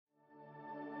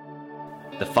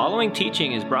The following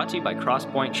teaching is brought to you by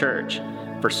Crosspoint Church.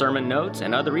 For sermon notes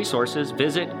and other resources,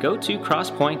 visit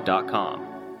gotocrosspoint.com.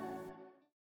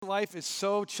 Life is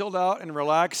so chilled out and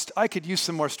relaxed. I could use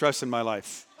some more stress in my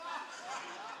life.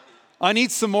 I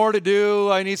need some more to do.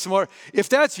 I need some more. If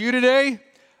that's you today,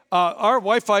 our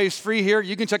Wi-Fi is free here.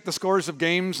 You can check the scores of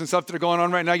games and stuff that are going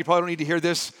on right now. You probably don't need to hear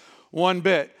this one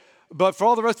bit. But for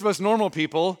all the rest of us normal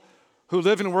people who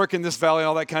live and work in this valley and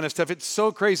all that kind of stuff, it's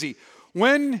so crazy.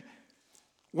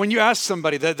 When you ask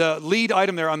somebody, the lead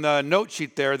item there on the note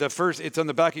sheet there, the first, it's on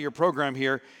the back of your program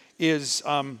here, is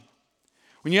when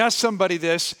you ask somebody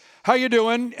this, how you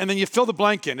doing? And then you fill the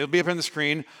blank in. It'll be up on the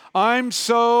screen. I'm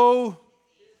so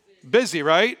busy,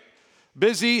 right?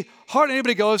 Busy. Hardly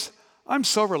anybody goes, I'm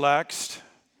so relaxed.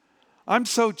 I'm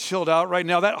so chilled out right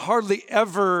now. That hardly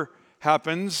ever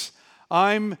happens.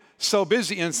 I'm so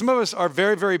busy. And some of us are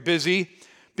very, very busy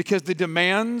because the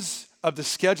demands of the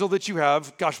schedule that you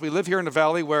have. Gosh, we live here in the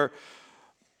valley where,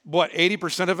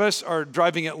 80% of us are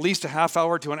driving at least a half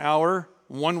hour to an hour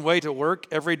one way to work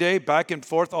every day, back and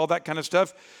forth, all that kind of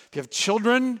stuff. If you have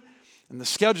children and the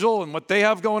schedule and what they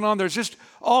have going on, there's just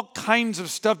all kinds of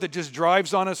stuff that just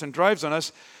drives on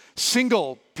us.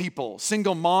 Single people,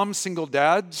 single moms, single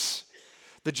dads,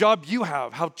 the job you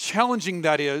have, how challenging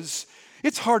that is.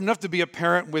 It's hard enough to be a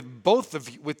parent with both of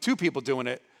you, with two people doing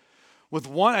it. With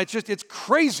one, it's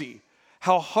crazy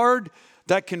how hard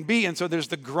that can be. And so there's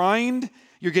the grind,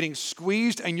 you're getting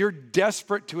squeezed, and you're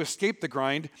desperate to escape the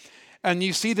grind. And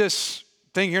you see this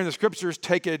thing here in the scriptures,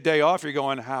 take a day off, you're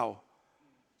going, how?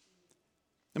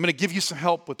 I'm going to give you some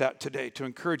help with that today to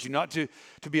encourage you not to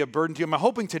be a burden to you. I'm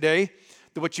hoping today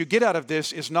that what you get out of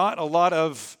this is not a lot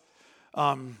of,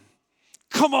 come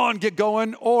on, get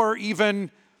going, or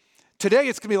even today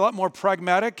it's going to be a lot more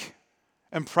pragmatic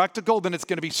and practical than it's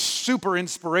going to be super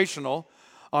inspirational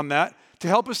on that to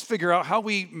help us figure out how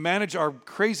we manage our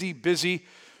crazy, busy,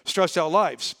 stressed out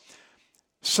lives.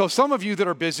 So some of you that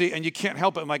are busy and you can't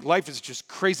help it, like life is just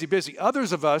crazy busy.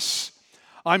 Others of us,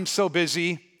 I'm so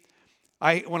busy.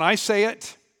 When I say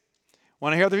it,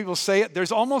 when I hear other people say it,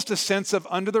 there's almost a sense of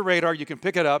under the radar, you can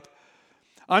pick it up.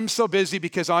 I'm so busy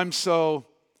because I'm so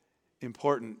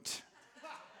important.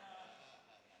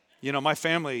 You know, my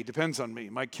family depends on me.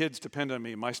 My kids depend on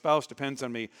me. My spouse depends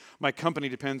on me. My company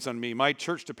depends on me. My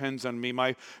church depends on me.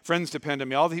 My friends depend on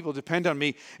me. All the people depend on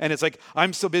me. And it's like,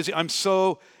 I'm so busy. I'm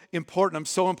so important. I'm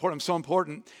so important. I'm so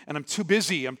important. And I'm too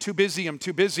busy. I'm too busy. I'm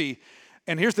too busy.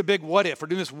 And here's the big what if. We're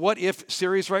doing this what if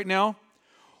series right now.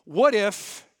 What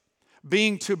if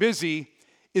being too busy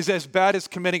is as bad as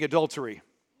committing adultery?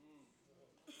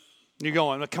 You're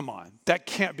going, come on, that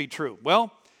can't be true.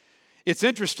 Well, it's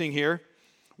interesting here.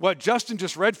 What Justin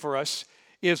just read for us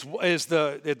is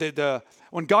the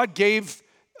when God gave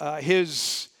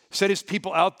set his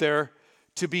people out there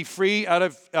to be free out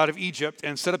of Egypt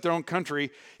and set up their own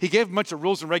country. He gave a bunch of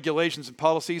rules and regulations and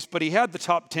policies, but he had the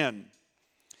top 10.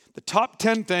 The top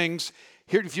 10 things.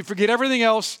 Here, if you forget everything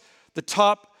else, the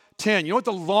top 10. You know what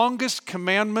the longest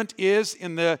commandment is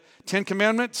in the 10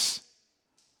 commandments?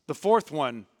 The fourth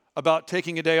one about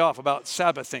taking a day off, about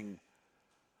Sabbathing.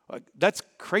 That's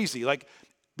crazy.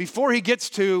 Before he gets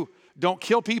to don't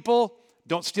kill people,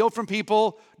 don't steal from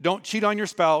people, don't cheat on your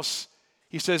spouse,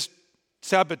 he says,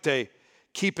 Sabbath day,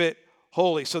 keep it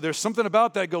holy. So there's something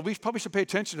about that. We probably should pay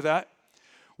attention to that.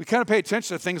 We kind of pay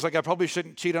attention to things like I probably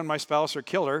shouldn't cheat on my spouse or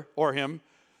kill her or him.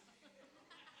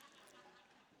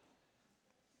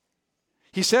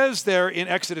 He says there in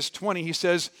Exodus 20, he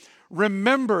says,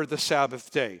 remember the Sabbath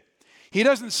day. He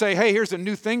doesn't say, hey, here's a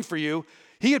new thing for you.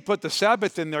 He had put the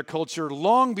Sabbath in their culture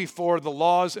long before the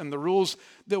laws and the rules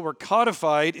that were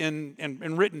codified and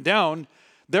written down.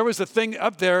 There was a thing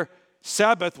up there,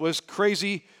 Sabbath was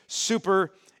crazy, super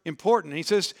important. He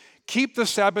says, keep the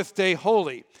Sabbath day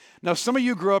holy. Now, some of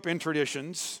you grew up in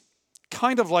traditions,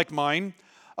 kind of like mine.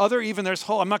 I'm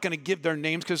not going to give their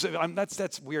names because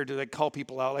that's weird to call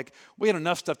people out. We had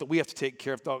enough stuff that we have to take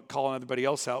care of without calling everybody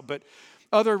else out. But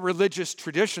other religious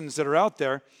traditions that are out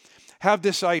there have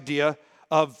this idea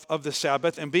of the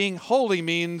Sabbath, and being holy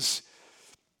means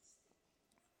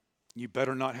you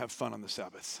better not have fun on the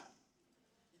Sabbath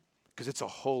because it's a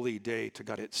holy day to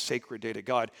God. It's a sacred day to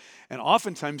God. And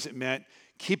oftentimes it meant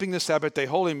keeping the Sabbath day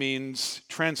holy means,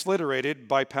 transliterated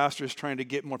by pastors trying to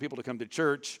get more people to come to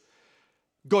church,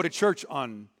 go to church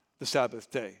on the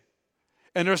Sabbath day.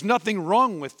 And there's nothing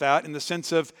wrong with that in the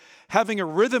sense of having a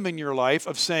rhythm in your life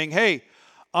of saying, hey,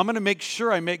 I'm going to make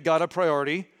sure I make God a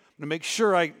priority. I'm going to make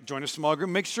sure I join a small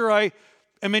group, make sure I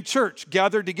am in church,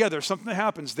 gathered together, something that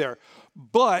happens there.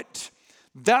 But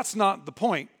that's not the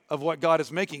point of what God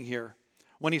is making here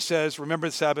when he says, remember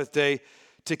the Sabbath day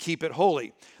to keep it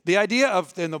holy. The idea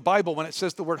of, in the Bible, when it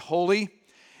says the word holy,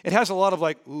 it has a lot of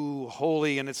like, ooh,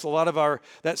 holy, and it's a lot of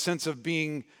that sense of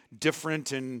being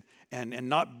different and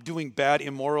not doing bad,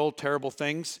 immoral, terrible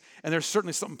things. And there's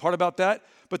certainly something part about that.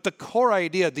 But the core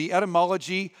idea, the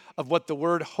etymology of what the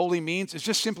word holy means, it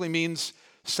just simply means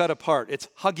set apart. It's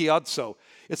hagiadzo.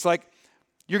 It's like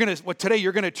today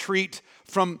you're gonna treat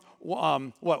from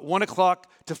 1 o'clock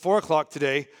to 4 o'clock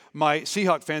today. My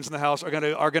Seahawk fans in the house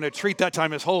are gonna treat that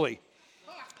time as holy.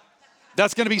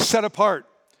 That's gonna be set apart.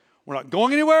 We're not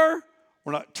going anywhere.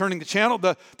 We're not turning the channel.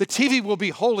 The TV will be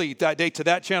holy that day to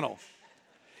that channel.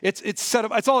 It's set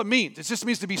up. That's all it means. It just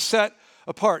means to be set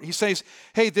apart. He says,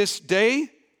 hey, this day,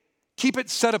 keep it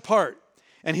set apart.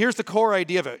 And here's the core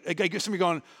idea of it. I guess some of you are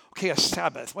going, okay, a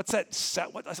Sabbath. What's that?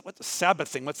 What's the Sabbath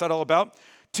thing? What's that all about?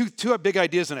 Two big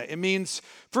ideas in it. It means,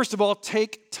 first of all,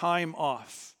 take time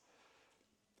off.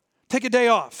 Take a day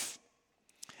off.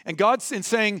 And God's in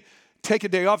saying, take a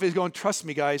day off, He's going, trust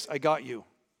me, guys, I got you.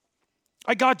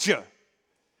 I got you.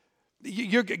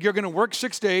 You're going to work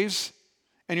 6 days,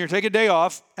 and you're going to take a day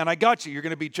off, and I got you. You're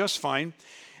going to be just fine.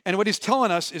 And what He's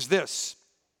telling us is this.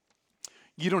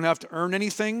 You don't have to earn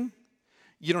anything.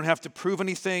 You don't have to prove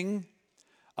anything.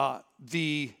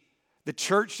 The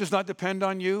church does not depend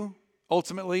on you,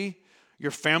 ultimately.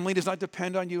 Your family does not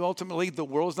depend on you, ultimately. The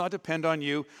world does not depend on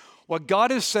you. What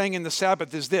God is saying in the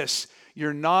Sabbath is this.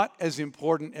 You're not as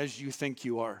important as you think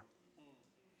you are.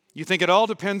 You think it all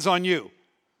depends on you.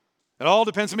 It all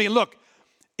depends on me. Look,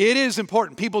 it is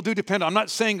important. People do depend on. I'm not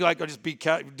saying like just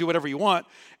do whatever you want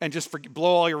and just blow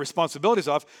all your responsibilities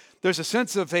off. There's a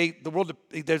sense of, hey, the world,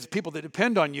 there's people that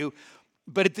depend on you,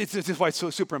 but this is why it's so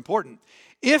super important.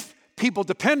 If people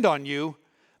depend on you,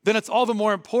 then it's all the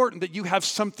more important that you have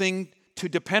something to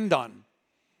depend on.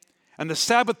 And the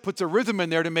Sabbath puts a rhythm in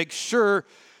there to make sure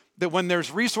that when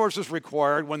there's resources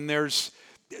required, when there's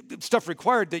stuff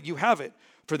required, that you have it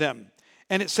for them.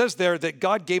 And it says there that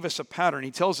God gave us a pattern.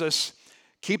 He tells us,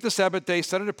 keep the Sabbath day,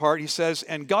 set it apart. He says,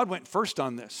 and God went first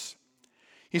on this.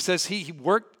 He says he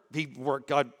worked,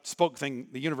 God spoke the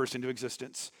universe into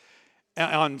existence.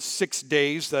 On 6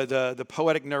 days, the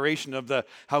poetic narration of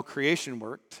how creation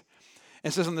worked.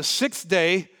 And it says on the 6th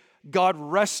day, God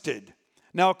rested.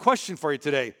 Now a question for you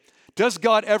today. Does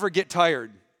God ever get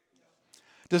tired?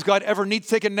 Does God ever need to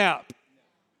take a nap?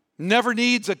 Never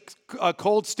needs a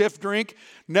cold, stiff drink.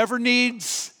 Never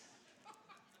needs.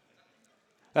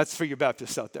 That's for you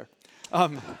Baptists out there.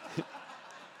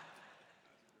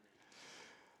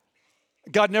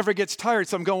 God never gets tired.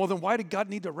 So I'm going, well, then why did God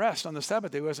need to rest on the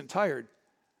Sabbath day? He wasn't tired.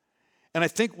 And I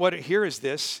think what here is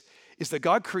this, is that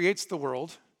God creates the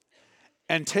world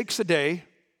and takes a day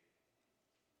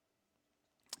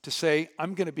to say,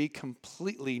 I'm going to be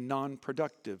completely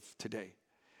non-productive today.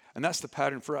 And that's the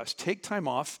pattern for us. Take time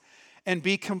off and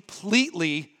be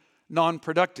completely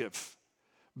non-productive.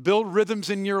 Build rhythms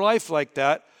in your life like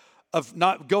that of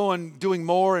not doing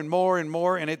more and more and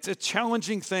more. And it's a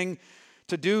challenging thing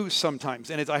to do sometimes.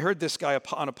 And I heard this guy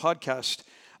on a podcast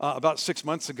about 6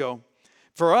 months ago.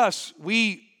 For us,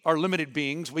 we are limited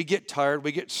beings. We get tired,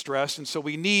 we get stressed. And so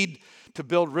we need to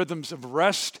build rhythms of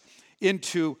rest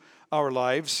into our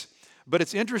lives. But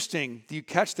it's interesting, you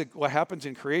catch what happens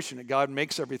in creation, that God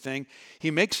makes everything.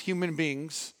 He makes human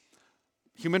beings,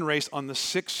 human race, on the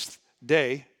 6th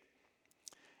day.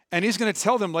 And He's going to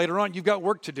tell them later on, you've got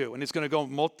work to do. And He's going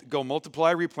to go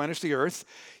multiply, replenish the earth.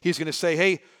 He's going to say,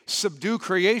 hey, subdue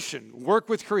creation, work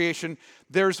with creation.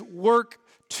 There's work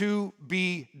to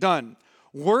be done.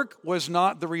 Work was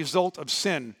not the result of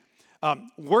sin.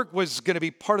 Work was going to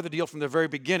be part of the deal from the very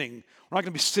beginning. We're not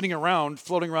going to be sitting around,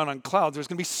 floating around on clouds. There's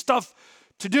going to be stuff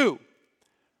to do.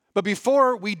 But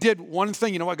before we did one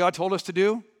thing, you know what God told us to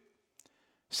do?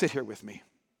 Sit here with me.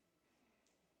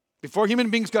 Before human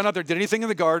beings got out there, did anything in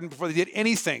the garden, before they did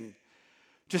anything,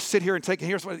 just sit here and take,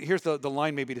 here's the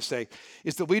line maybe to say,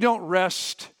 is that we don't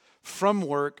rest from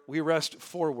work, we rest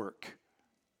for work.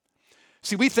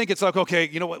 See, we think it's like, okay,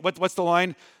 you know what's the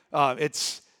line?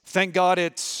 It's, thank God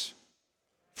it's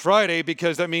Friday,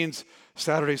 because that means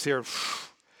Saturday's here.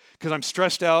 Because I'm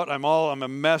stressed out, I'm a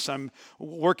mess,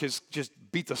 work has just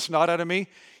beat the snot out of me.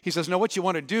 He says, no, what you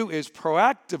want to do is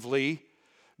proactively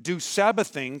do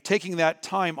Sabbathing, taking that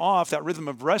time off, that rhythm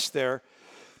of rest there,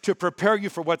 to prepare you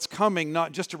for what's coming,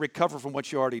 not just to recover from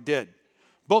what you already did.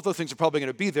 Both those things are probably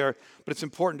going to be there, but it's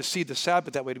important to see the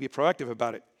Sabbath that way, to be proactive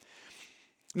about it.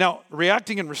 Now,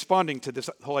 reacting and responding to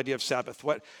this whole idea of Sabbath,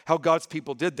 how God's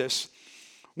people did this,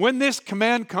 when this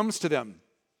command comes to them,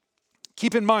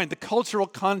 keep in mind the cultural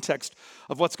context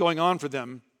of what's going on for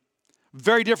them,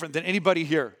 very different than anybody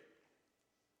here.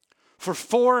 For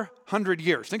 400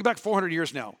 years, think back 400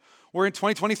 years now, We're in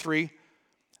 2023.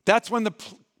 That's when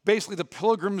basically the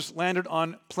Pilgrims landed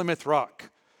on Plymouth Rock.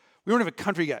 We weren't even a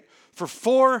country yet. For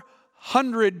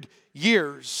 400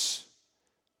 years,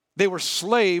 they were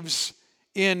slaves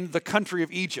in the country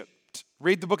of Egypt.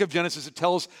 Read the book of Genesis. It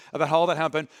tells about how all that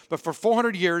happened. But for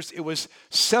 400 years, it was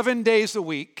 7 days a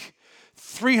week,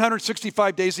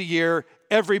 365 days a year,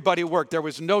 everybody worked. There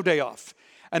was no day off.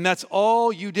 And that's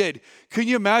all you did. Can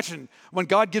you imagine when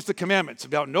God gives the commandments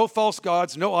about no false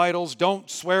gods, no idols, don't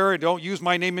swear, don't use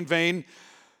my name in vain?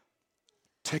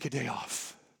 Take a day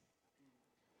off.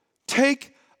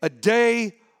 Take a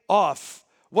day off.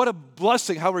 What a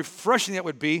blessing, how refreshing that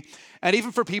would be. And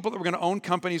even for people that were going to own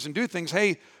companies and do things,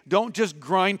 hey, don't just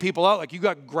grind people out like you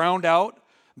got ground out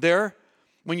there.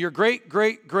 When your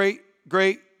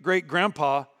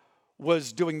great-great-great-great-grandpa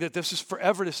was doing that, this is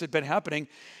forever, this had been happening.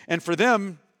 And for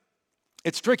them,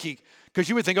 it's tricky because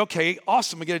you would think, okay,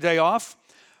 awesome, we get a day off.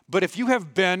 But if you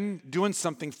have been doing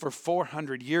something for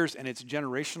 400 years and it's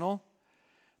generational,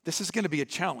 this is going to be a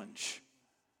challenge,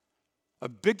 a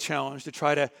big challenge to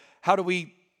try to, how do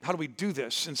we do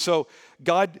this? And so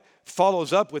God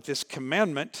follows up with this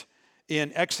commandment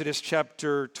in Exodus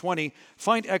chapter 20.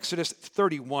 Find Exodus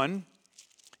 31.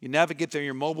 You navigate there on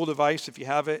your mobile device if you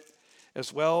have it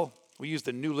as well. We use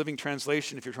the New Living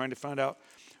Translation if you're trying to find out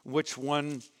which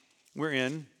one we're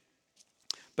in.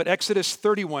 But Exodus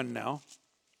 31 now.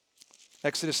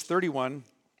 Exodus 31.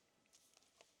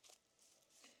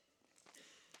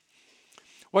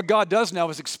 What God does now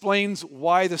is explains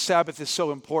why the Sabbath is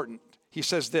so important. He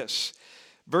says this,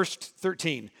 verse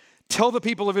 13, tell the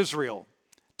people of Israel,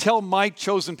 tell my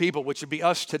chosen people, which would be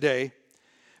us today,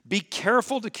 be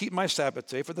careful to keep my Sabbath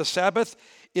day, for the Sabbath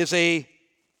is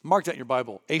mark that in your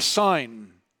Bible, a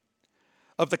sign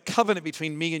of the covenant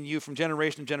between me and you from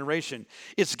generation to generation.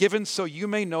 It's given so you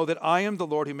may know that I am the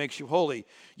Lord who makes you holy.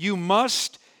 You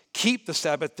must keep the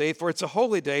Sabbath day, for it's a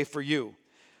holy day for you.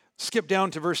 Skip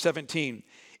down to verse 17.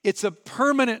 It's a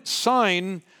permanent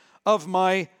sign of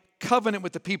my covenant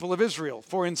with the people of Israel.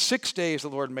 For in 6 days the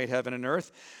Lord made heaven and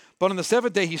earth, but on the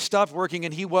seventh day he stopped working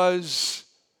and he was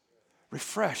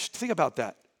refreshed. Think about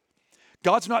that.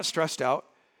 God's not stressed out.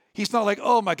 He's not like,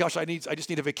 oh my gosh, I just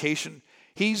need a vacation.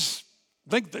 He's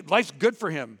like, life's good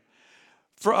for him.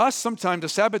 For us, sometimes the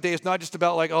Sabbath day is not just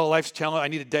about like, oh, life's challenging, I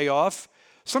need a day off.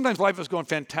 Sometimes life is going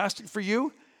fantastic for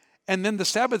you. And then the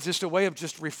Sabbath is just a way of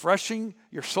just refreshing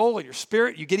your soul and your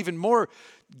spirit. You get even more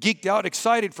geeked out,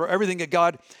 excited for everything that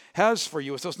God has for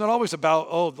you. So it's not always about,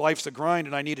 oh, life's a grind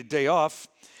and I need a day off.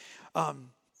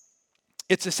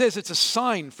 It says it's a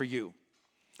sign for you.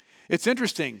 It's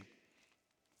interesting.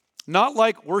 Not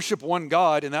like worship one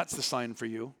God and that's the sign for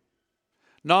you.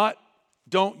 Not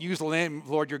don't use the name of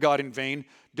the Lord your God in vain.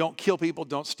 Don't kill people,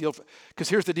 don't steal. Because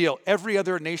here's the deal. Every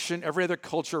other nation, every other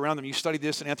culture around them, you study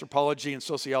this in anthropology and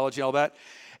sociology, all that.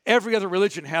 Every other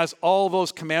religion has all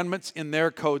those commandments in their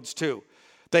codes too.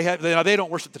 They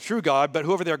don't worship the true God, but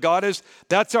whoever their God is,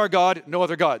 that's our God, no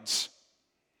other gods.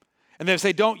 And they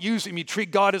say, don't use him. You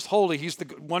treat God as holy. He's the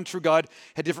one true God.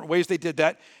 Had different ways they did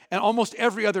that. And almost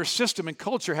every other system and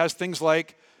culture has things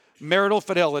like marital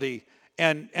fidelity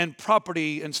and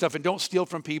property and stuff, and don't steal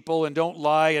from people and don't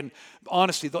lie and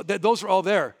honesty. Those are all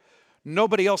there.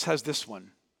 Nobody else has this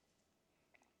one.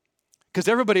 Because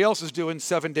everybody else is doing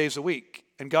 7 days a week.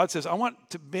 And God says, I want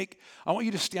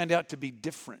you to stand out to be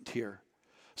different here.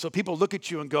 So people look at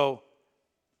you and go,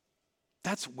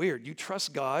 that's weird. You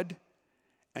trust God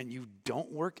and you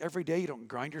don't work every day. You don't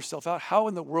grind yourself out. How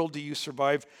in the world do you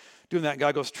survive doing that? And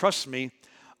God goes, trust me,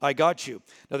 I got you.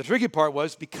 Now the tricky part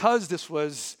was because this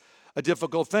was a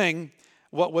difficult thing,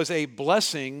 what was a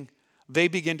blessing, they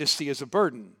begin to see as a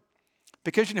burden.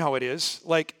 Because you know how it is.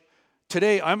 Like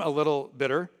today, I'm a little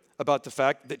bitter about the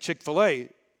fact that Chick-fil-A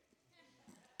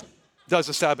does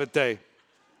a Sabbath day.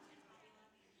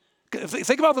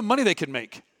 Think about the money they could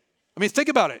make. I mean, think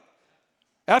about it.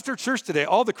 After church today,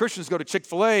 all the Christians go to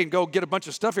Chick-fil-A and go get a bunch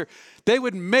of stuff here. They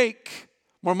would make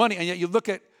more money. And yet you look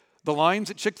at the lines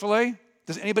at Chick-fil-A.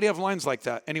 Does anybody have lines like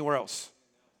that anywhere else?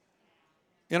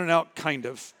 In and out, kind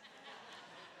of.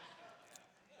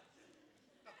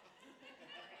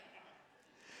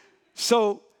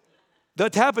 So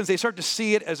that happens. They start to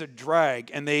see it as a drag.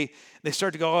 And they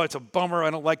start to go, oh, it's a bummer.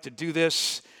 I don't like to do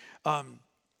this.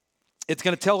 It's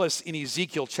going to tell us in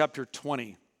Ezekiel chapter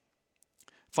 20.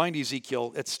 Find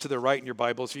Ezekiel. It's to the right in your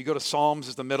Bible. So you go to Psalms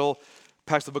is the middle,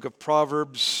 past the book of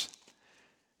Proverbs,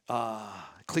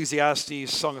 Ecclesiastes,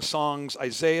 Song of Songs,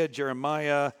 Isaiah,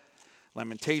 Jeremiah,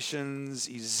 Lamentations,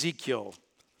 Ezekiel.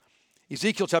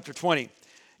 Ezekiel chapter 20.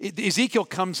 Ezekiel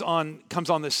comes on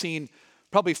the scene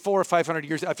probably 400 or 500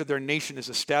 years after their nation is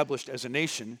established as a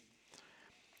nation.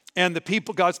 And the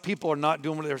people, God's people, are not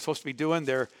doing what they're supposed to be doing.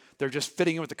 They're just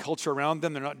fitting in with the culture around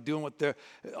them. They're not doing what they're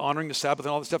honoring the Sabbath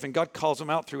and all this stuff. And God calls them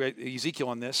out through Ezekiel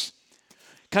on this.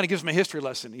 Kind of gives them a history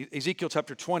lesson. Ezekiel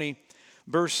chapter 20,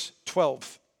 verse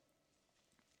 12.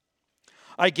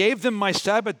 I gave them my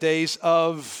Sabbath days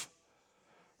of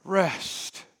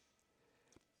rest.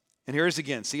 And here it is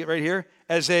again. See it right here?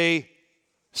 As a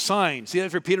sign. See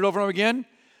that repeated over and over again?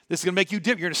 This is going to make you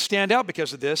dip. You're going to stand out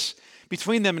because of this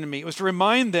between them and me. It was to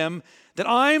remind them that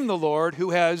I'm the Lord who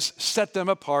has set them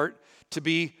apart to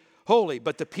be holy.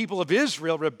 But the people of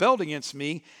Israel rebelled against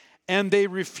me, and they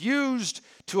refused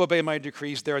to obey my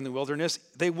decrees there in the wilderness.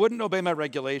 They wouldn't obey my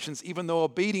regulations, even though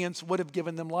obedience would have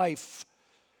given them life.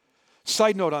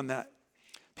 Side note on that.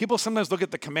 People sometimes look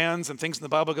at the commands and things in the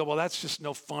Bible and go, well, that's just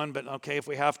no fun, but okay, if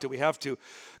we have to, we have to.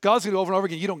 God's going to go over and over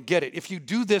again, you don't get it. If you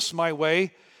do this my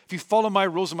way, if you follow my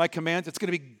rules and my commands, it's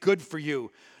going to be good for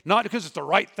you. Not because it's the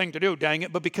right thing to do, dang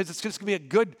it, but because it's just going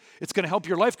to be it's going to help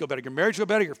your life go better, your marriage go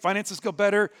better, your finances go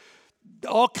better.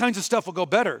 All kinds of stuff will go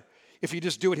better if you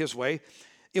just do it his way.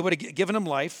 It would have given them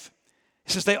life.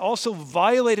 It says, they also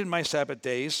violated my Sabbath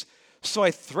days, so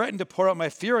I threatened to pour out my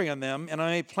fury on them, and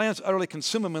I made plans to utterly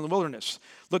consume them in the wilderness.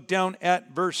 Look down at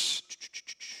verse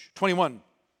 21.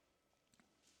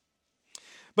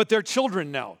 But they're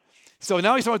children now. So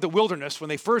now he's talking about the wilderness. When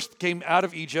they first came out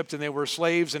of Egypt and they were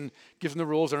slaves and given the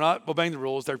rules, they're not obeying the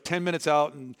rules. They're 10 minutes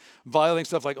out and violating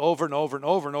stuff like over and over and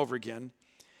over and over again.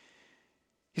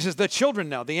 He says, the children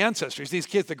now, the ancestors, these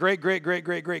kids, the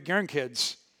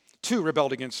great-grandkids, too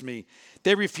rebelled against me.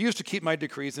 They refused to keep my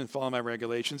decrees and follow my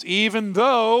regulations, even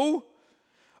though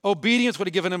obedience would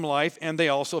have given them life, and they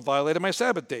also violated my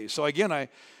Sabbath days. So again, I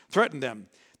threatened them.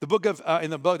 In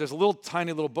the book, there's a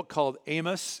tiny little book called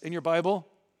Amos in your Bible.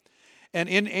 And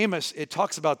in Amos, it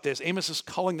talks about this. Amos is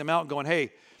calling them out and going,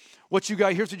 hey, here's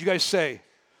what you guys say.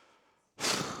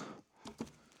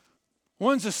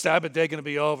 When's the Sabbath day going to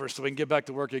be over so we can get back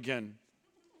to work again?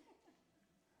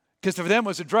 Because for them it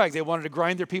was a drag. They wanted to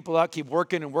grind their people out, keep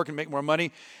working and working, make more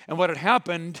money. And what had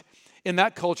happened in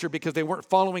that culture, because they weren't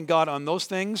following God on those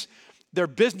things, their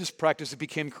business practices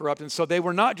became corrupt. And so they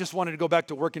were not just wanting to go back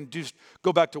to work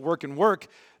and work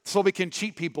so we can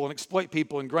cheat people and exploit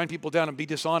people and grind people down and be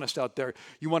dishonest out there.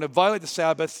 You want to violate the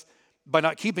Sabbath by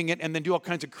not keeping it and then do all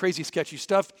kinds of crazy, sketchy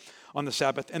stuff on the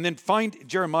Sabbath. And then find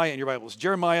Jeremiah in your Bibles.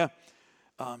 Jeremiah,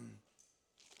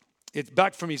 it's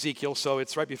back from Ezekiel, so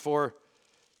it's right before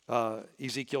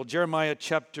Ezekiel. Jeremiah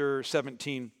chapter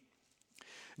 17.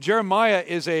 Jeremiah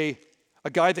is a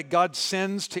guy that God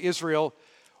sends to Israel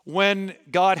when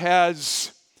God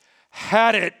has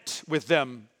had it with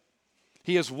them.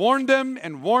 He has warned them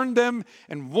and warned them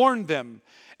and warned them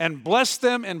and blessed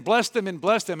them and blessed them and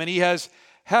blessed them. And he has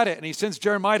had it. And he sends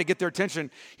Jeremiah to get their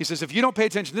attention. He says, if you don't pay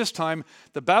attention this time,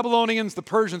 the Babylonians, the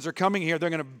Persians are coming here. They're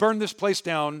going to burn this place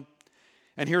down.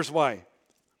 And here's why.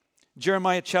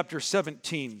 Jeremiah chapter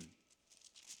 17.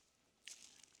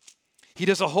 He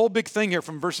does a whole big thing here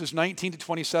from verses 19 to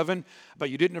 27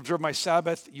 about you didn't observe my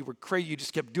Sabbath. You were crazy. You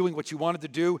just kept doing what you wanted to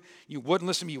do. You wouldn't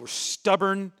listen to me. You were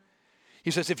stubborn.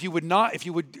 He says, if you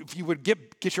would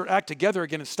get your act together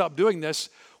again and stop doing this,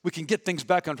 we can get things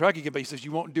back on track again. But he says,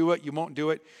 you won't do it. You won't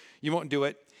do it. You won't do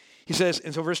it. He says,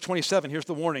 and so verse 27, here's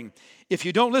the warning. If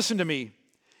you don't listen to me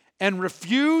and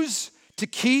refuse to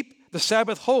keep the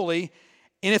Sabbath holy,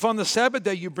 and if on the Sabbath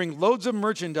day you bring loads of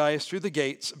merchandise through the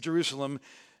gates of Jerusalem,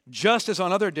 just as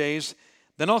on other days,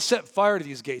 then I'll set fire to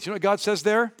these gates. You know what God says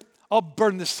there? I'll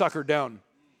burn this sucker down.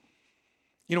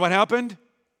 You know what happened?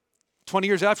 20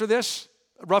 years after this,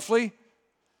 roughly,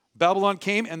 Babylon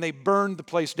came and they burned the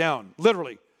place down.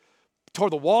 Literally. Tore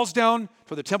the walls down,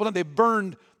 tore the temple down. They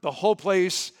burned the whole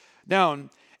place down.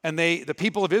 And the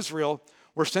people of Israel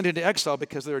were sent into exile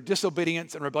because of their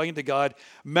disobedience and rebellion to God,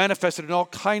 manifested in all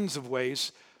kinds of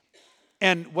ways.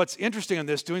 And what's interesting on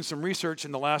this, doing some research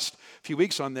in the last few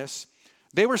weeks on this,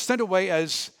 they were sent away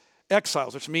as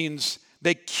exiles, which means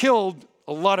they killed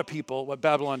a lot of people, what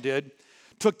Babylon did,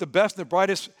 took the best and the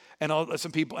brightest and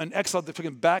some people and exiled them, took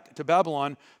them back to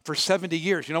Babylon for 70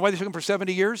 years. You know why they took them for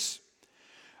 70 years?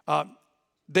 You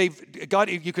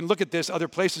can look at this other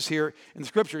places here in the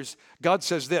scriptures. God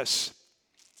says this.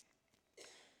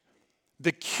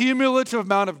 The cumulative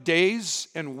amount of days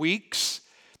and weeks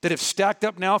that have stacked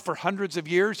up now for hundreds of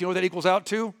years, you know what that equals out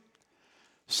to?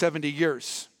 70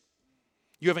 years.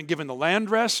 You haven't given the land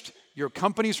rest, your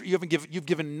companies, you've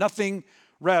given nothing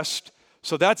rest.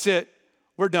 So that's it.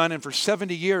 We're done. And for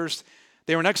 70 years,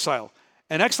 they were in exile.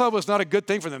 And exile was not a good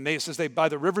thing for them. It says by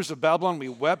the rivers of Babylon, we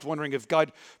wept, wondering if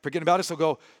God forget about us.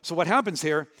 So what happens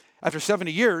here, after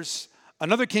 70 years,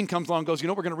 Another king comes along and goes,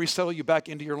 we're going to resettle you back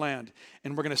into your land.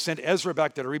 And we're going to send Ezra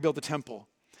back there to rebuild the temple.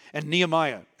 And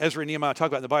Ezra and Nehemiah talk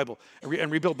about in the Bible,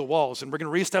 and rebuild the walls. And we're going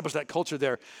to reestablish that culture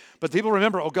there. But people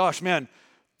remember, oh gosh, man,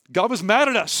 God was mad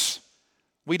at us.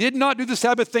 We did not do the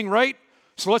Sabbath thing right.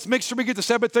 So let's make sure we get the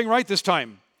Sabbath thing right this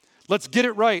time. Let's get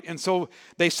it right. And so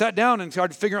they sat down and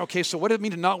started figuring, okay, so what does it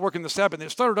mean to not work in the Sabbath? And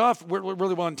it started off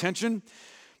really well intentioned.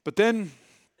 But then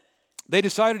they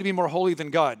decided to be more holy than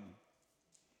God.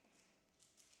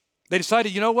 They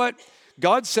decided, you know what?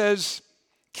 God says,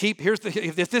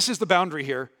 if this is the boundary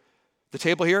here, the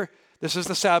table here, this is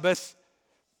the Sabbath.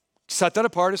 Set that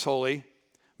apart as holy.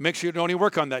 Make sure you don't any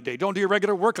work on that day. Don't do your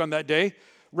regular work on that day.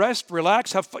 Rest,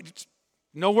 relax, have fun.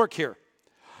 No work here.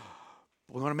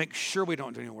 We want to make sure we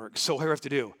don't do any work. So what do we have to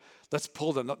do? Let's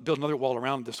build another wall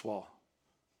around this wall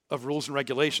of rules and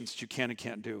regulations that you can and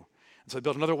can't do. And so they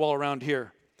built another wall around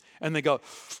here. And they go,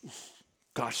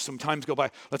 gosh, some times go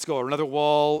by. Let's go another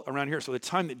wall around here. So the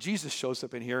time that Jesus shows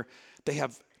up in here, they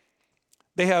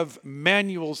have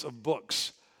manuals of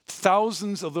books,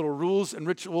 thousands of little rules and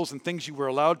rituals and things you were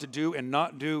allowed to do and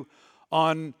not do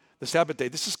on the Sabbath day.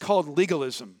 This is called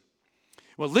legalism.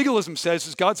 What legalism says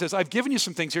is God says, I've given you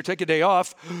some things here, take a day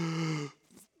off,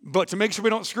 but to make sure we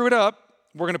don't screw it up,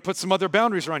 we're going to put some other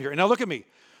boundaries around here. And now look at me.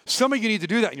 Some of you need to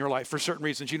do that in your life for certain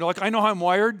reasons. I know how I'm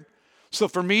wired. So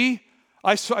for me,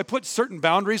 I put certain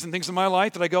boundaries and things in my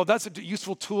life that I go, that's a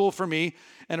useful tool for me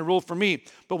and a rule for me.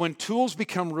 But when tools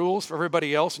become rules for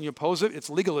everybody else and you oppose it, it's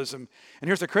legalism. And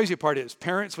here's the crazy part is,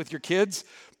 parents with your kids,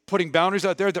 putting boundaries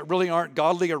out there that really aren't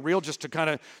godly or real just to kind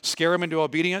of scare them into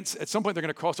obedience. At some point, they're going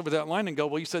to cross over that line and go,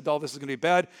 well, you said all this is going to be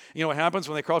bad. You know what happens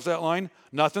when they cross that line?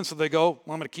 Nothing. So they go,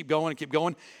 well, I'm going to keep going and keep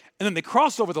going. And then they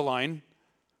cross over the line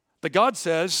that God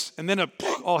says, and then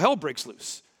all hell breaks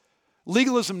loose.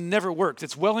 Legalism never works.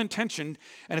 It's well-intentioned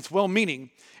and it's well-meaning.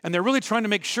 And they're really trying to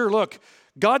make sure, look,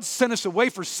 God sent us away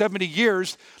for 70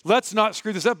 years. Let's not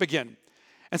screw this up again.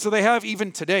 And so they have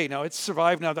even today. Now, it's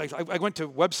survived now. I went to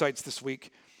websites this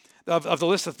week of the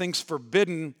list of things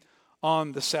forbidden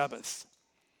on the Sabbath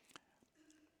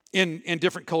in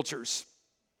different cultures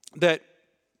that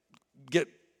get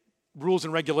rules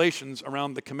and regulations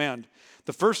around the command.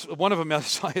 The first one of them I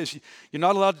saw is you're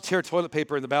not allowed to tear toilet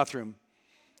paper in the bathroom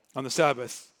on the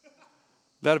Sabbath.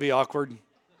 That'd be awkward.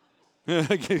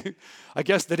 I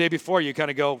guess the day before you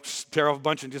kind of go tear off a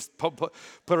bunch and just put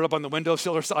it up on the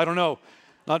windowsill or something. I don't know.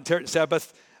 Not tear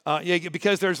Sabbath.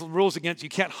 Because there's rules against you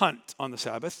can't hunt on the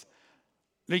Sabbath.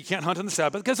 No, you can't hunt on the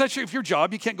Sabbath because that's your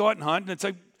job. You can't go out and hunt. And it's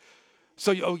like,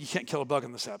 you can't kill a bug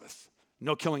on the Sabbath.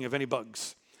 No killing of any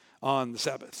bugs on the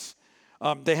Sabbath.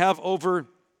 They have over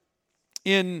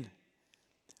in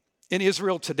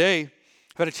Israel today,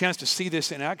 I've had a chance to see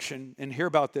this in action and hear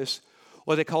about this,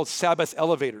 what they call Sabbath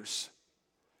elevators.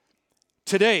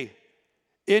 Today,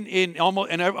 in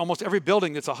almost every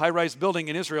building that's a high-rise building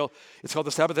in Israel, it's called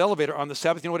the Sabbath elevator. On the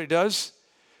Sabbath, you know what it does?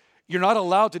 You're not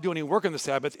allowed to do any work on the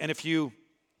Sabbath, and if you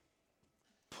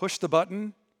push the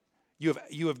button,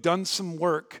 you have done some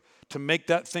work to make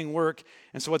that thing work.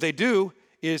 And so what they do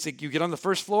is you get on the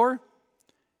first floor,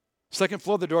 second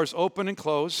floor, the doors open and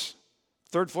close.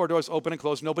 Third floor doors open and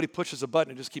close. Nobody pushes a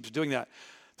button. It just keeps doing that.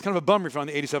 It's kind of a bummer if you're on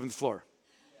the 87th floor.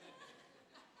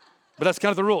 But that's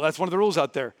kind of the rule. That's one of the rules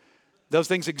out there. Those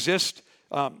things exist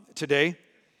today.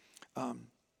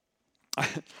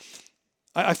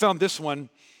 I found this one,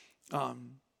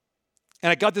 and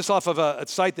I got this off of a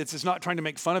site that's not trying to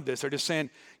make fun of this. They're just saying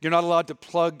you're not allowed to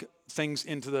plug things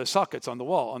into the sockets on the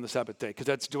wall on the Sabbath day because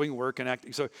that's doing work and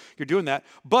acting. So you're doing that.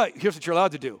 But here's what you're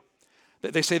allowed to do.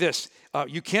 They say this,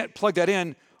 you can't plug that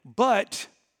in, but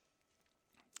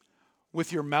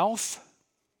with your mouth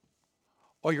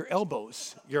or your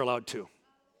elbows, you're allowed to.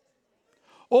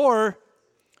 Or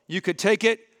you could take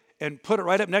it and put it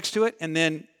right up next to it and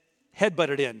then headbutt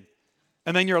it in.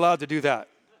 And then you're allowed to do that.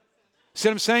 See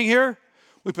what I'm saying here?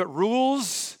 We put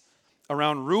rules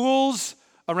around rules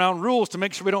around rules to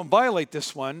make sure we don't violate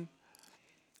this one.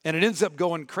 And it ends up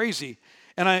going crazy.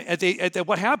 And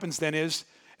what happens then is,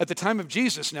 at the time of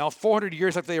Jesus now, 400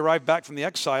 years after they arrived back from the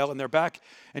exile and they're back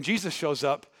and Jesus shows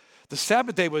up, the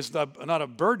Sabbath day was not a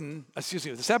burden. The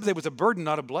Sabbath day was a burden,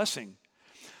 not a blessing.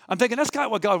 I'm thinking that's kind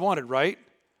of what God wanted, right?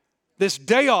 This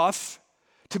day off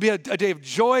to be a day of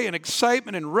joy and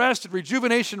excitement and rest and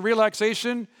rejuvenation,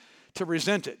 relaxation, to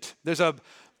resent it. There's a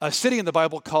city in the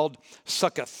Bible called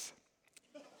Succoth.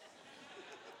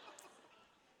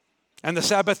 And the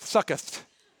Sabbath sucketh.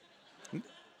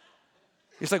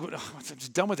 He's like, oh, I'm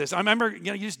just done with this. I remember,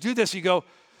 you just do this, you go,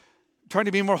 trying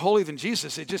to be more holy than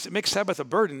Jesus. It makes Sabbath a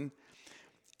burden.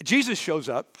 Jesus shows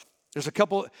up. There's a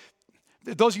couple,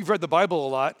 Those of you who've read the Bible a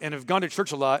lot and have gone to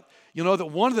church a lot, you'll know that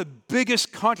one of the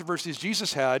biggest controversies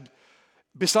Jesus had,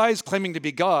 besides claiming to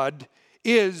be God,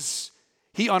 is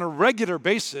he on a regular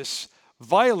basis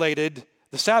violated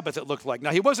the Sabbath, it looked like.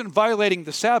 Now, he wasn't violating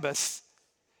the Sabbath.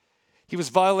 He was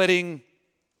violating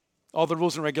all the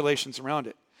rules and regulations around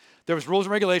it. There was rules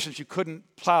and regulations. You couldn't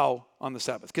plow on the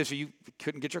Sabbath because you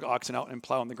couldn't get your oxen out and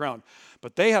plow on the ground.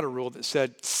 But they had a rule that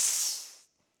said,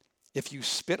 if you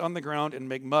spit on the ground and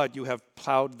make mud, you have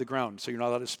plowed the ground, so you're not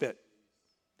allowed to spit.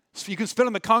 So you can spit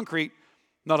on the concrete,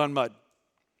 not on mud.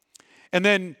 And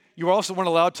then you also weren't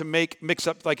allowed to mix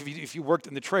up, like if you worked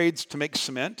in the trades, to make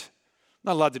cement.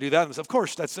 Not allowed to do that. Of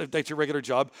course, that's your regular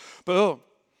job. But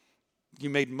you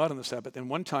made mud on the Sabbath. And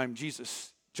one time,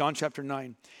 Jesus, John chapter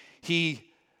 9,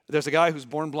 there's a guy who's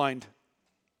born blind.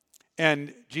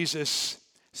 And Jesus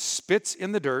spits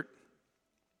in the dirt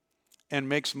and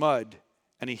makes mud,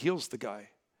 and he heals the guy.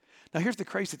 Now, here's the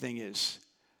crazy thing is,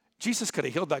 Jesus could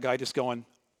have healed that guy just going,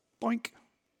 boink.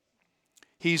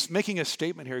 He's making a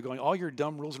statement here going, all your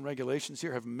dumb rules and regulations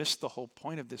here have missed the whole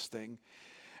point of this thing.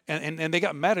 And they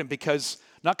got mad at him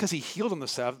not because he healed on the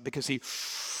Sabbath, because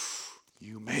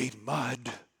you made mud.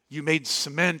 You made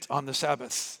cement on the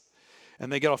Sabbath.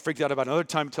 And they get all freaked out about it. Another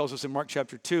time it tells us in Mark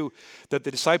chapter 2 that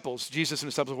the disciples, Jesus and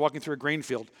the disciples, were walking through a grain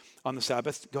field on the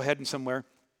Sabbath. Go ahead and somewhere.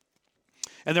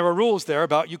 And there were rules there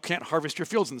about you can't harvest your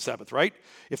fields on the Sabbath, right?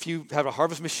 If you have a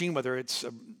harvest machine, whether it's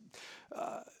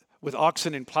with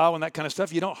oxen and plow and that kind of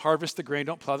stuff, you don't harvest the grain,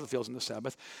 don't plow the fields on the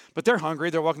Sabbath. But they're hungry.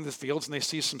 They're walking through the fields, and they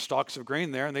see some stalks of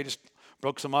grain there, and they just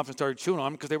broke some off and started chewing on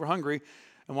them because they were hungry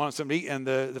and wanted something to eat. And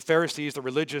the Pharisees, the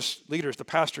religious leaders, the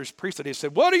pastors, priests, they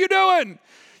said, what are you doing?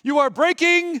 You are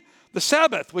breaking the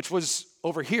Sabbath, which was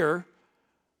over here.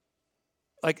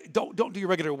 Like, don't do your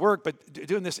regular work, but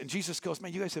doing this. And Jesus goes,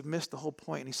 man, you guys have missed the whole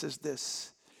point. And he says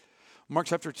this, Mark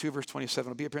chapter 2, verse 27.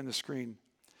 It'll be up here on the screen.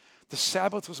 The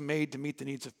Sabbath was made to meet the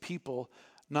needs of people,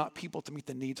 not people to meet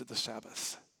the needs of the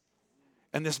Sabbath.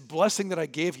 And this blessing that I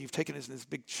gave you, you've taken as this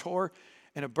big chore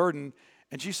and a burden.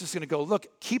 And Jesus is going to go, look,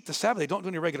 keep the Sabbath. They don't do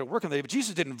any regular work on the day. But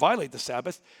Jesus didn't violate the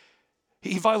Sabbath.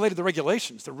 He violated the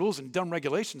regulations, the rules and dumb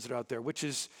regulations that are out there, which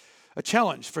is a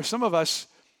challenge. For some of us,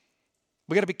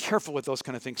 we got to be careful with those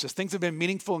kind of things. Because things have been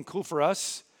meaningful and cool for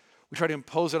us, we try to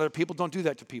impose on other people. Don't do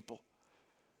that to people.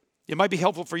 It might be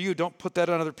helpful for you. Don't put that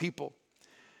on other people.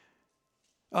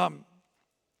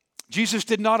 Jesus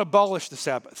did not abolish the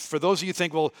Sabbath. For those of you who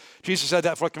think, well, Jesus said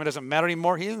that for it doesn't matter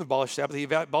anymore. He didn't abolish Sabbath. He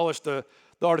abolished the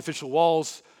artificial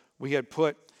walls we had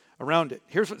put around it.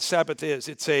 Here's what Sabbath is.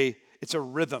 It's a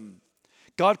rhythm.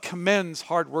 God commends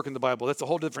hard work in the Bible. That's a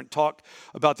whole different talk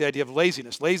about the idea of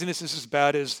laziness. Laziness is as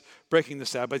bad as breaking the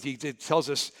Sabbath. He tells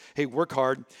us, hey, work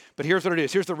hard. But here's what it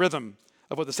is. Here's the rhythm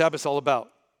of what the Sabbath's all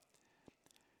about.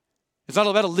 It's not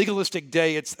about a legalistic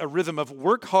day. It's a rhythm of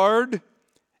work hard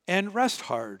and rest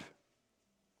hard.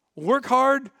 Work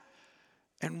hard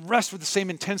and rest with the same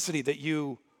intensity that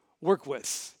you work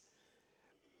with.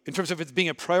 In terms of it being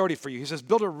a priority for you. He says,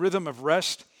 build a rhythm of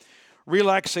rest,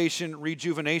 relaxation,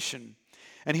 rejuvenation.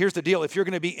 And here's the deal. If you're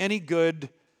going to be any good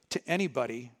to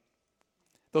anybody,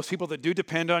 those people that do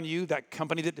depend on you, that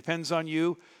company that depends on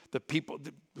you,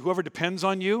 whoever depends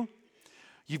on you,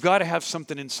 you've got to have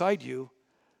something inside you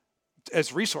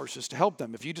as resources to help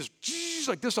them. If you just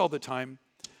like this all the time,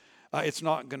 it's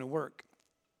not going to work.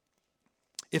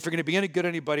 If you're going to be any good to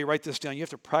anybody, write this down. You have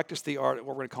to practice the art, what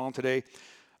we're going to call them today,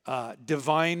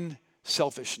 divine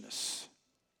selfishness.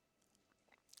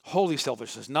 Holy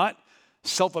selfishness, not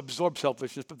self-absorbed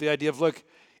selfishness, but the idea of, look,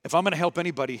 if I'm going to help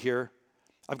anybody here,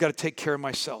 I've got to take care of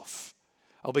myself.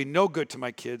 I'll be no good to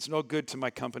my kids, no good to my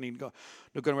company, no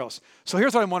good anywhere else. So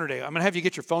here's what I want today. I'm going to have you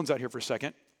get your phones out here for a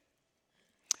second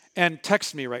and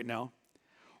text me right now.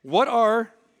 What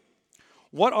are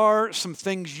some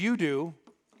things you do,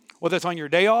 whether it's on your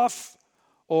day off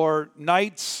or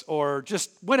nights or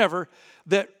just whenever,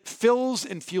 that fills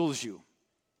and fuels you?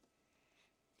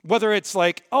 Whether it's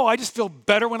like, oh, I just feel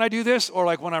better when I do this, or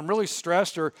like when I'm really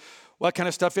stressed, or what kind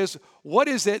of stuff is. What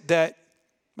is it that,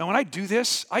 man, when I do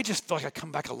this, I just feel like I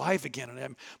come back alive again.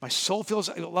 And my soul feels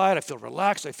alive. I feel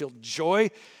relaxed. I feel joy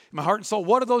in my heart and soul.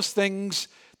 What are those things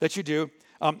that you do?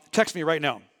 Text me right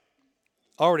now.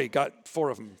 Already got 4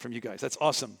 of them from you guys. That's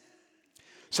awesome.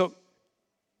 So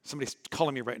somebody's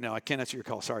calling me right now. I can't answer your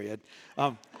call. Sorry, Ed.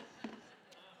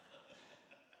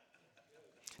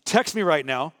 Text me right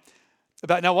now.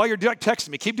 While you're texting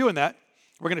me, keep doing that.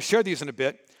 We're going to share these in a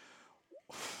bit.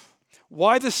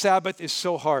 Why the Sabbath is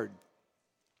so hard,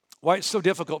 why it's so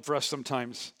difficult for us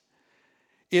sometimes,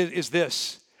 is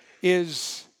it's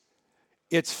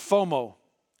FOMO.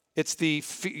 It's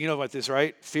you know what this,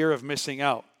 right? Fear of missing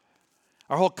out.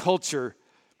 Our whole culture,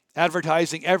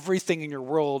 advertising, everything in your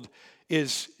world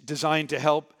is designed to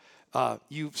help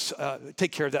you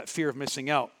take care of that fear of missing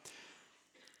out.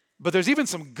 But there's even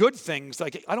some good things,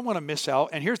 like I don't want to miss out.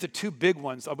 And here's the two big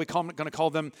ones. We're going to call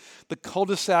them the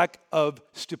cul-de-sac of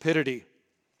stupidity.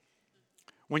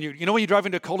 When when you drive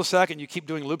into a cul-de-sac and you keep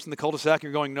doing loops in the cul-de-sac and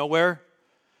you're going nowhere?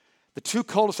 The two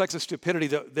cul-de-sacs of stupidity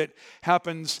that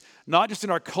happens not just in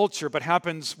our culture, but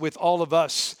happens with all of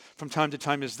us from time to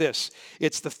time is this.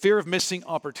 It's the fear of missing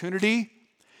opportunity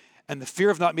and the fear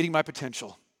of not meeting my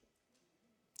potential.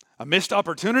 A missed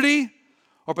opportunity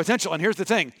or potential. And here's the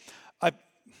thing.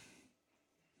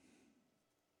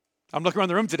 I'm looking around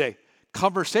the room today.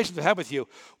 Conversations I have with you,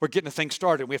 we're getting a thing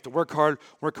started. We have to work hard,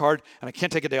 and I can't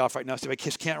take a day off right now. So I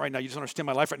just can't right now. You just don't understand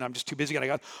my life right now. I'm just too busy. I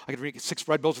got to drink 6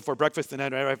 Red Bulls before breakfast, and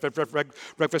then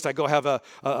breakfast I go have a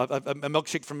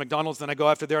milkshake from McDonald's. Then I go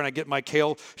after there and I get my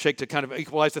kale shake to kind of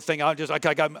equalize the thing out. I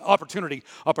got opportunity,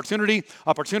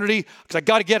 because I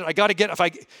got to get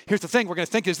it. Here's the thing we're going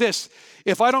to think is this: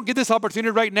 if I don't get this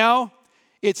opportunity right now,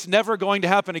 it's never going to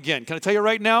happen again. Can I tell you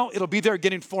right now? It'll be there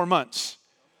again in 4 months.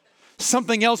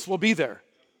 Something else will be there.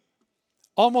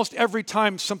 Almost every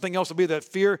time something else will be that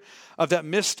fear of that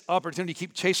missed opportunity,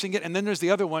 keep chasing it. And then there's the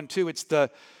other one too. It's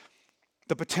the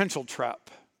potential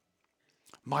trap.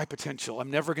 My potential.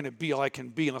 I'm never going to be all I can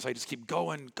be unless I just keep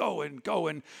going.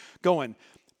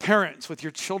 Parents with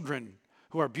your children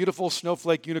who are beautiful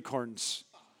snowflake unicorns.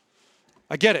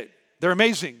 I get it. They're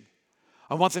amazing.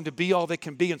 I want them to be all they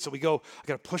can be. And so we go, I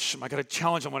got to push them. I got to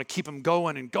challenge them. I want to keep them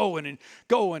going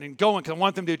because I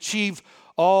want them to achieve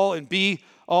all and be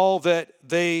all that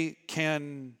they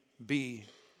can be.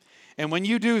 And when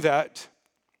you do that,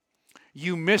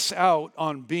 you miss out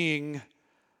on being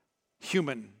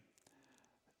human.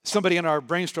 Somebody in our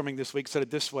brainstorming this week said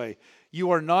it this way: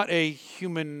 you are not a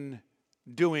human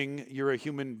doing, you're a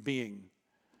human being.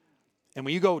 And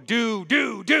when you go do,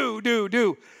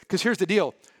 because here's the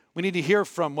deal. We need to hear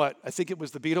from what? I think it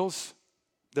was the Beatles,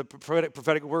 the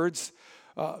prophetic words.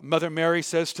 Mother Mary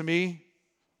says to me,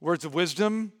 words of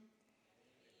wisdom,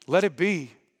 let it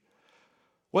be.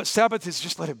 What Sabbath is,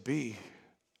 just let it be.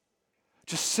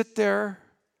 Just sit there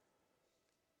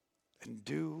and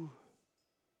do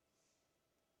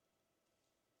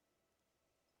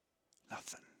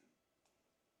nothing.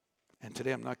 And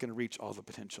today I'm not going to reach all the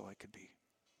potential I could be.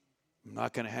 I'm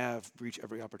not going to reach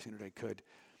every opportunity I could.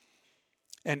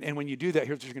 And when you do that,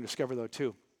 here's what you're going to discover, though,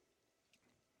 too.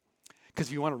 Because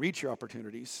if you want to reach your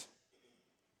opportunities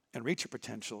and reach your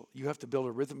potential, you have to build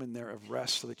a rhythm in there of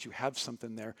rest so that you have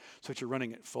something there so that you're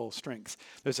running at full strength.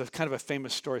 There's a kind of a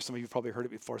famous story. Some of you have probably heard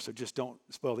it before, so just don't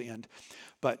spoil the end.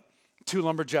 But 2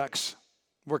 lumberjacks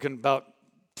working about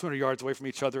 200 yards away from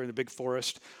each other in a big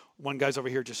forest. One guy's over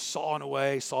here just sawing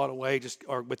away,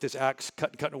 or with this axe,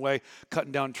 cutting away,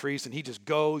 cutting down trees, and he just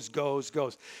goes.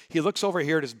 He looks over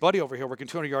here at his buddy over here working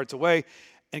 200 yards away,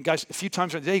 and guys, a few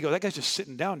times during the day, he goes, that guy's just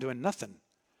sitting down doing nothing.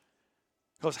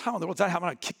 He goes, how in the world is that? I'm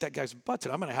going to kick that guy's butt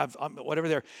today. I'm going to have whatever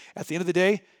there. At the end of the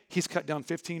day, he's cut down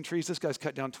 15 trees. This guy's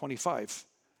cut down 25.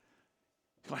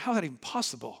 He goes, how is that even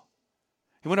possible?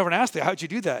 He went over and asked him, how'd you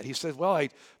do that? He said, well,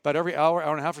 about every hour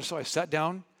and a half or so, I sat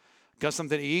down, got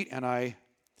something to eat, and I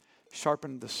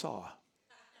sharpened the saw.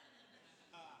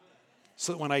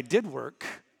 So that when I did work,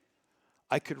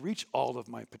 I could reach all of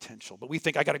my potential. But we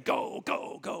think, I got to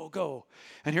go.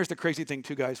 And here's the crazy thing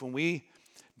too, guys. When we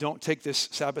don't take this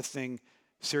Sabbath thing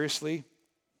seriously,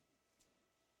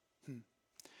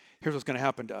 here's what's going to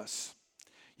happen to us.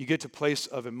 You get to a place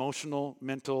of emotional,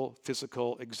 mental,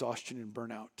 physical exhaustion and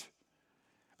burnout.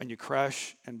 And you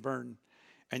crash and burn.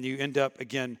 And you end up,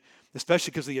 again,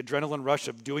 especially because of the adrenaline rush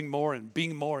of doing more and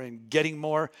being more and getting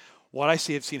more. What I've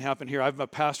seen happen here, I'm a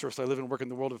pastor, so I live and work in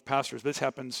the world of pastors. But this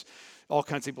happens all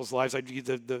kinds of people's lives.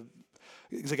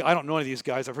 It's like, I don't know any of these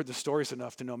guys. I've heard the stories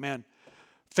enough to know, man,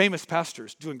 famous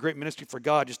pastors doing great ministry for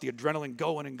God, just the adrenaline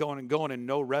going and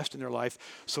no rest in their life.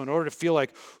 So in order to feel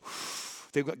like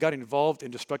they got involved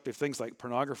in destructive things like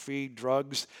pornography,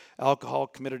 drugs, alcohol,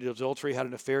 committed adultery, had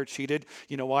an affair, cheated.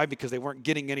 You know why? Because they weren't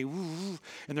getting any in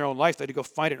their own life. They had to go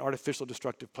find it in artificial,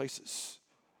 destructive places.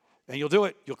 And you'll do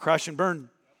it. You'll crash and burn.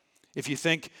 If you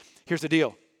think, here's the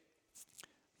deal.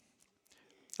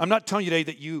 I'm not telling you today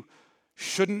that you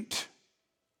shouldn't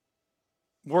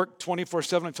work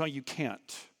 24/7. I'm telling you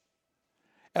can't.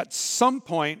 At some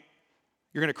point,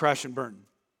 you're going to crash and burn.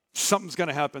 Something's going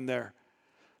to happen there.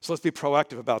 So let's be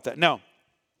proactive about that. Now,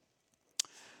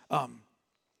 we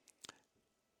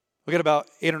got about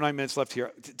 8 or 9 minutes left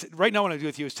here. Right now what I do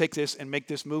with you is take this and make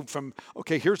this move from,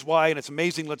 okay, here's why, and it's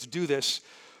amazing, let's do this,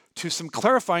 to some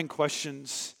clarifying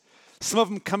questions Some of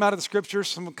them come out of the scriptures,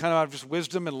 some of them come out of just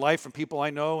wisdom and life from people I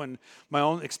know and my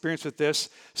own experience with this.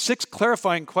 6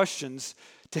 clarifying questions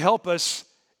to help us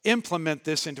implement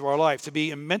this into our life, to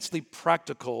be immensely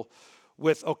practical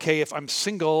with, okay, if I'm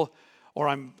single or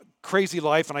I'm crazy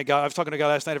life, and I was talking to a guy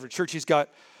last night after church, he's got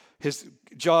his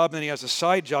job and then he has a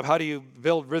side job. How do you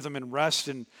build rhythm and rest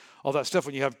and all that stuff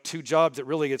when you have 2 jobs that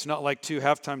really, it's not like 2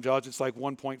 half-time jobs, it's like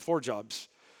 1.4 jobs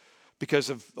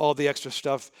because of all the extra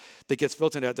stuff that gets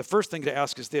built into that. The first thing to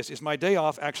ask is this: is my day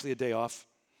off actually a day off?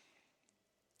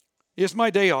 Is my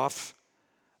day off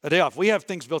a day off? We have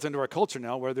things built into our culture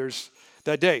now where there's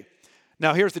that day.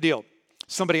 Now, here's the deal.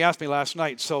 Somebody asked me last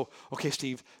night, so, okay,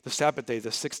 Steve, the Sabbath day,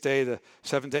 the 6th day, the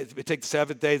 7th day, we take the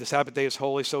Sabbath day is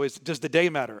holy, so does the day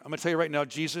matter? I'm going to tell you right now,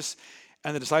 Jesus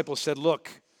and the disciples said, look,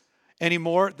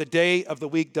 anymore, the day of the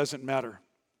week doesn't matter.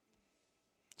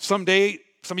 Some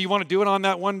of you want to do it on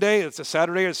that one day, it's a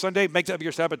Saturday or a Sunday, make that be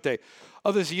your Sabbath day.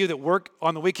 Others of you that work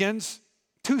on the weekends,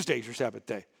 Tuesday's your Sabbath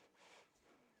day.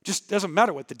 Just doesn't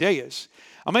matter what the day is.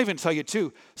 I'm even tell you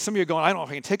too, some of you are going, I don't know if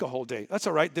I can take a whole day. That's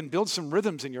all right. Then build some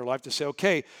rhythms in your life to say,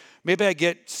 okay, maybe I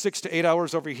get 6 to 8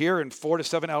 hours over here and 4 to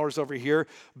 7 hours over here.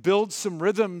 Build some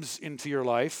rhythms into your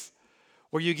life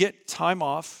where you get time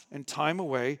off and time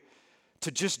away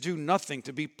to just do nothing,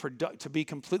 to be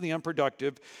completely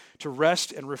unproductive, to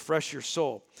rest and refresh your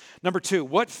soul. Number 2,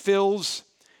 what fills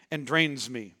and drains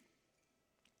me?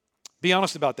 Be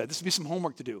honest about that. This would be some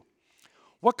homework to do.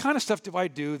 What kind of stuff do I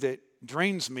do that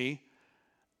drains me,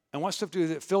 and what stuff do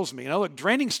that fills me? Now, look,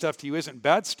 draining stuff to you isn't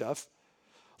bad stuff,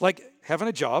 like having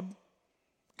a job,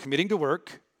 committing to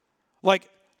work, like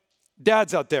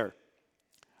dads out there.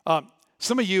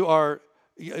 Some of you are,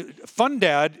 fun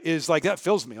dad is like, that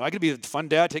fills me. I could be a fun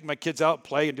dad, take my kids out,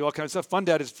 play, and do all kinds of stuff. Fun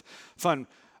dad is fun.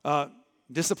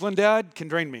 Disciplined dad can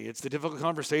drain me. It's the difficult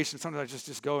conversation. Sometimes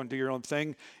just go and do your own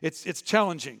thing. It's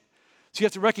challenging. So you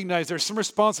have to recognize there's some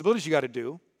responsibilities you got to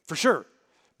do, for sure.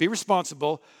 Be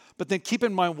responsible, but then keep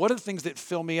in mind, what are the things that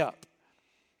fill me up?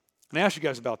 And I asked you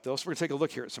guys about those, so we're going to take a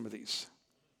look here at some of these.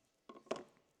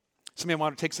 Some of you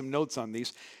want to take some notes on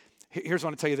these. Here's what I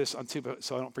want to tell you this on too,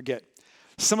 so I don't forget.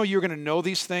 Some of you are going to know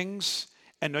these things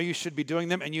and know you should be doing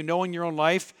them, and you know in your own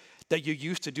life that you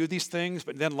used to do these things,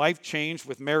 but then life changed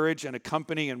with marriage and a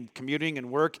company and commuting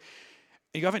and work,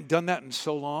 and you haven't done that in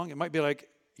so long. It might be like,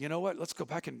 you know what, let's go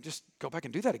back and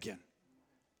do that again.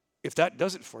 If that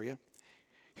does it for you,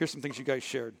 here's some things you guys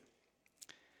shared.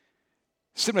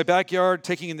 Sit in my backyard,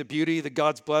 taking in the beauty that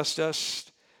God's blessed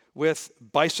us with.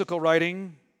 Bicycle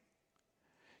riding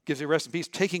gives you rest and peace.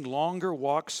 Taking longer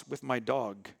walks with my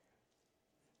dog.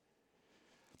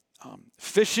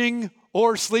 Fishing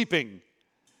or sleeping.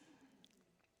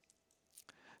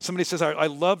 Somebody says, I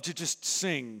love to just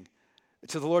sing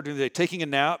to the Lord during the day. Taking a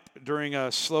nap during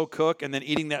a slow cook and then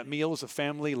eating that meal as a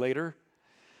family later.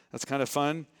 That's kind of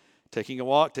fun. Taking a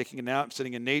walk, taking a nap,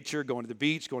 sitting in nature, going to the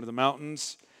beach, going to the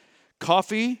mountains.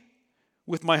 Coffee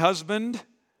with my husband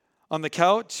on the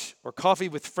couch, or coffee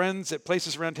with friends at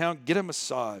places around town. Get a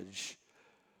massage.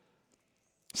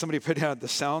 Somebody put down the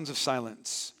sounds of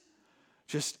silence.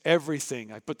 Just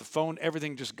everything. I put the phone,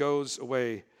 everything just goes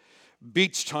away.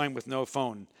 Beach time with no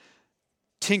phone.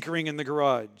 Tinkering in the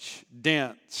garage.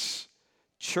 Dance.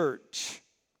 Church.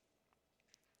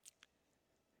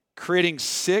 Creating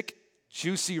sick,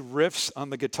 juicy riffs on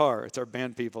the guitar. It's our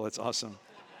band people. It's awesome.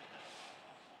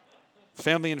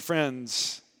 Family and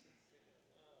friends.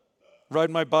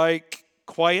 Ride my bike.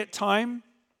 Quiet time.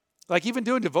 Like even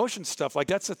doing devotion stuff. Like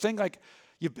that's the thing. Like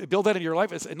you build that in your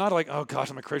life. It's not like, oh gosh,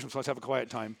 I'm a Christian, so let's have a quiet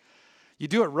time. You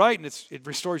do it right, and it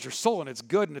restores your soul, and it's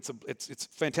good, and it's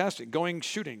fantastic. Going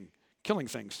shooting, killing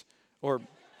things, or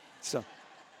stuff.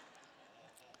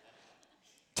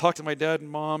 Talk to my dad and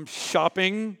mom.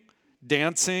 Shopping,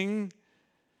 dancing,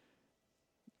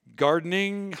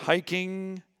 gardening,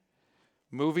 hiking,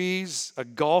 movies, a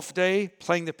golf day,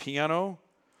 playing the piano,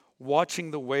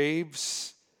 watching the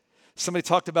waves. Somebody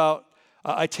talked about,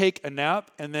 I take a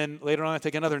nap, and then later on I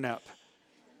take another nap.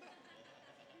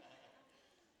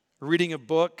 Reading a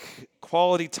book,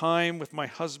 quality time with my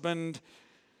husband.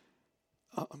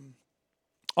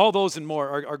 All those and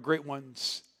more are great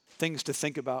ones, things to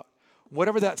think about.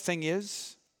 Whatever that thing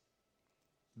is,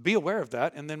 be aware of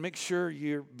that, and then make sure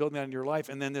you're building that in your life.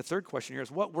 And then the third question here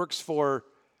is, what works for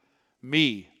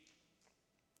me?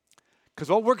 Because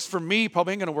what works for me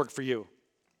probably ain't going to work for you.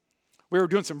 We were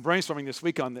doing some brainstorming this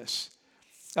week on this.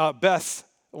 Beth,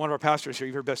 one of our pastors here,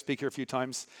 you've heard Beth speak here a few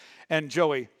times, and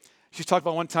Joey. She talked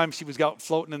about one time she was out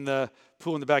floating in the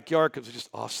pool in the backyard because it was just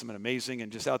awesome and amazing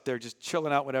and just out there just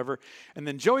chilling out, whatever. And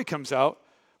then Joey comes out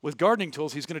with gardening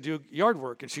tools. He's going to do yard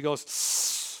work. And she goes,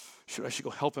 I should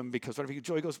go help him because whatever.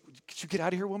 Joey goes, could you get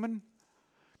out of here, woman?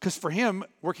 Because for him,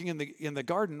 working in the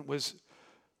garden was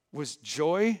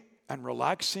joy and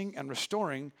relaxing and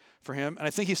restoring for him. And I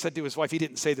think he said to his wife, he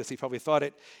didn't say this, he probably thought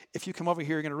it, if you come over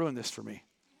here, you're going to ruin this for me.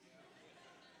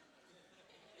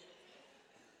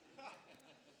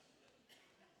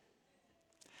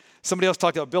 Somebody else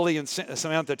talked about, Billy and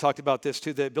Samantha talked about this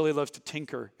too, that Billy loves to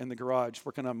tinker in the garage,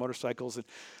 working on motorcycles and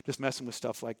just messing with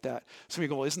stuff like that. Some of you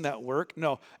go, well, isn't that work?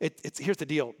 No, here's the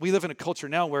deal. We live in a culture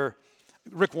now where,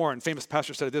 Rick Warren, famous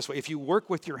pastor, said it this way, if you work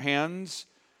with your hands,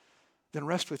 then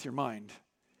rest with your mind.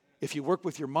 If you work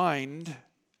with your mind,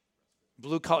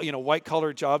 white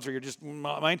collar jobs or you're just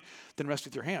mind, then rest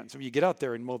with your hands. I mean, you get out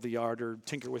there and mow the yard or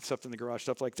tinker with stuff in the garage,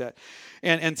 stuff like that.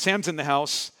 And Sam's in the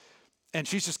house, and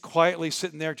she's just quietly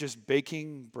sitting there just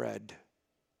baking bread.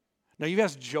 Now, you've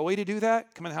asked Joey to do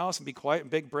that, come in the house and be quiet and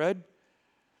bake bread.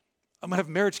 I'm going to have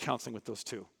marriage counseling with those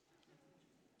two.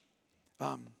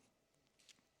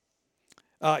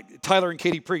 Tyler and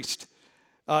Katie Priest.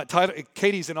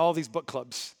 Katie's in all these book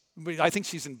clubs. I think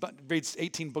reads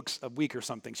 18 books a week or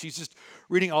something. She's just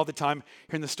reading all the time,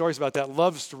 hearing the stories about that,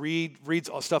 loves to read, reads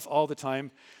stuff all the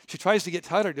time. She tries to get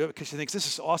Tyler to do it because she thinks, this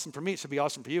is awesome for me, it should be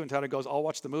awesome for you. And Tyler goes, I'll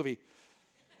watch the movie.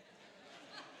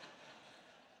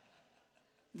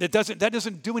 That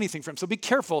doesn't do anything for him. So be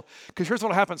careful, because here's what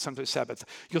will happen sometimes Sabbath.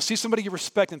 You'll see somebody you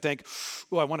respect and think,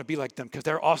 oh, I want to be like them because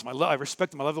they're awesome. I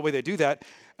respect them. I love the way they do that.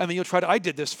 And then you'll I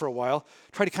did this for a while,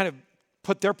 try to kind of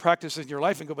put their practice in your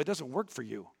life and go, but it doesn't work for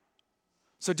you.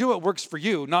 So do what works for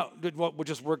you, not what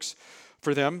just works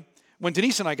for them. When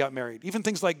Denise and I got married, even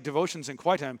things like devotions and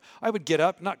quiet time, I would get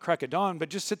up, not crack of dawn, but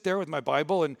just sit there with my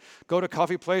Bible and go to a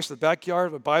coffee place, the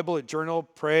backyard, with a Bible, a journal,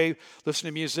 pray, listen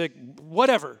to music,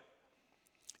 whatever.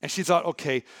 And she thought,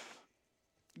 okay,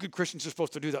 good Christians are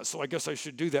supposed to do that, so I guess I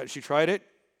should do that. She tried it.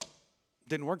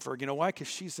 Didn't work for her. You know why? Because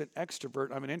she's an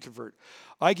extrovert. I'm an introvert.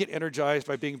 I get energized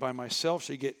by being by myself.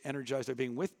 She get energized by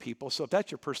being with people. So if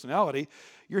that's your personality,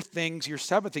 your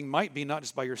Sabbathing might be not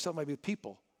just by yourself, it might be with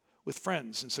people, with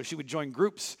friends. And so she would join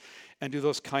groups and do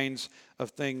those kinds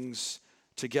of things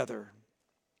together.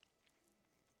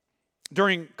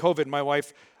 During COVID, my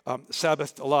wife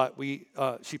Sabbathed a lot.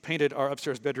 She painted our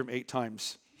upstairs bedroom 8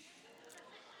 times.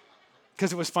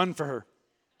 Because it was fun for her.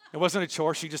 It wasn't a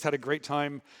chore. She just had a great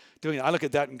time doing it. I look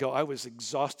at that and go, I was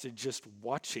exhausted just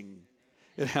watching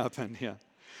it happen. Yeah.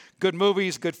 Good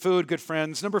movies, good food, good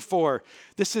friends. Number 4,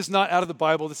 this is not out of the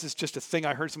Bible. This is just a thing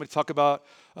I heard somebody talk about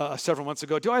several months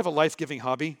ago. Do I have a life-giving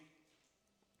hobby?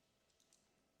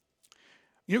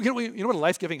 You know what a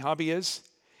life-giving hobby is?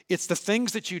 It's the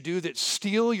things that you do that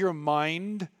steal your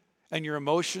mind and your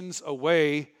emotions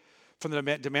away from the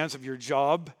demands of your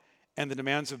job and the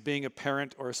demands of being a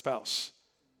parent or a spouse.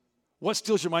 What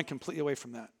steals your mind completely away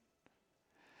from that?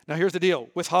 Now, here's the deal.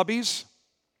 With hobbies,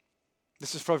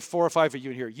 this is probably 4 or 5 of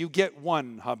you in here. You get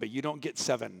 1 hobby. You don't get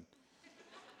 7.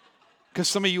 Because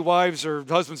some of you wives or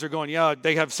husbands are going, yeah,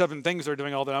 they have 7 things they're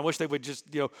doing all the time. I wish they would just,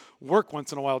 work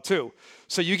once in a while too.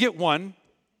 So you get 1.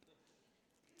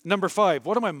 Number 5,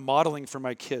 what am I modeling for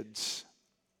my kids?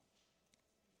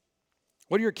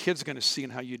 What are your kids going to see in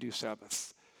how you do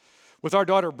Sabbath? With our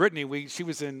daughter, Brittany, she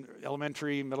was in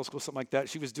elementary, middle school, something like that.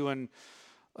 She was doing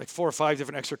like 4 or 5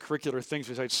 different extracurricular things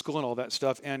besides school and all that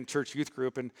stuff and church youth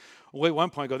group. And at one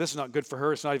point I go, this is not good for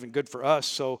her. It's not even good for us.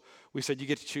 So we said, you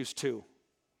get to choose 2.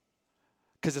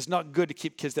 Because it's not good to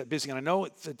keep kids that busy. And I know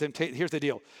here's the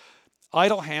deal.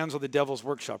 Idle hands are the devil's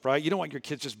workshop, right? You don't want your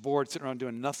kids just bored, sitting around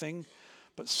doing nothing.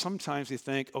 But sometimes you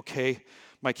think, okay,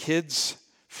 my kids,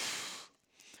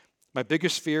 my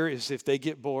biggest fear is if they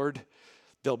get bored,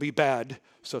 they'll be bad.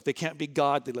 So if they can't be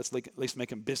godly, let's at least make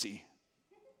them busy.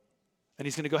 And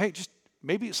he's going to go, hey, just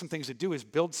maybe some things to do is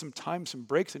build some time, some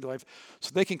breaks into life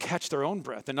so they can catch their own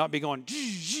breath and not be going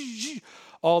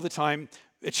all the time,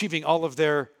 achieving all of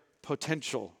their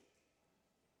potential.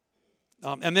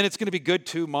 And then it's going to be good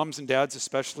too, moms and dads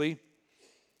especially,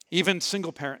 even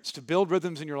single parents, to build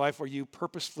rhythms in your life where you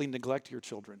purposefully neglect your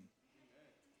children.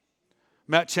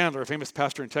 Matt Chandler, a famous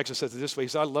pastor in Texas, says it this way. He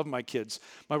says, I love my kids.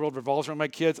 My world revolves around my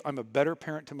kids. I'm a better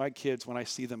parent to my kids when I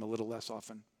see them a little less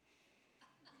often.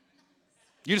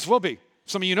 You just will be.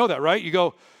 Some of you know that, right? You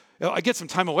go, I get some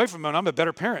time away from them, and I'm a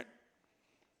better parent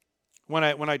when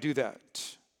I do that.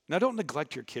 Now, don't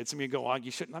neglect your kids. Some of you go,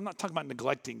 you shouldn't. I'm not talking about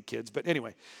neglecting kids, but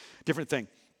anyway, different thing.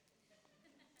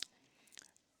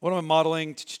 What am I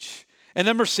modeling? And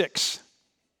number 6,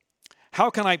 how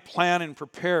can I plan and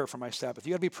prepare for my Sabbath?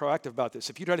 You got to be proactive about this.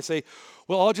 If you try to say,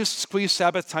 well, I'll just squeeze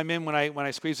Sabbath time in when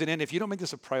I squeeze it in, if you don't make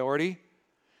this a priority.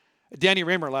 Danny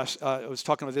Raymer was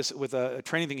talking about this with a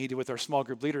training thing he did with our small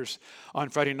group leaders on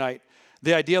Friday night,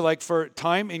 The idea, like for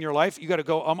time in your life, you got to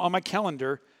go on my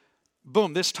calendar,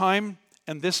 boom, this time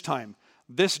and this time,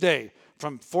 this day,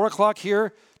 from 4 o'clock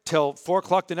here till 4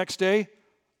 o'clock the next day,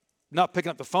 not picking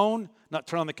up the phone, not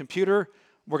turning on the computer.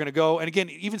 We're going to go, and again,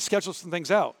 even schedule some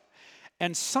things out.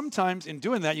 And sometimes in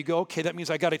doing that, you go, okay, that means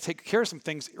I got to take care of some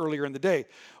things earlier in the day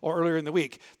or earlier in the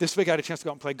week. This week I had a chance to go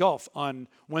out and play golf on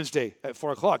Wednesday at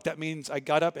 4 o'clock. That means I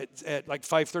got up at like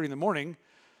 5:30 in the morning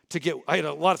I had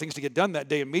a lot of things to get done that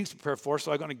day and meetings to prepare for,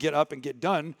 so I'm going to get up and get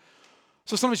done.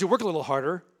 So sometimes you work a little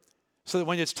harder so that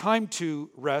when it's time to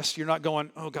rest, you're not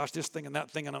going, oh gosh, this thing and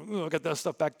that thing, and I got that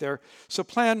stuff back there. So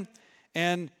plan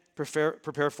and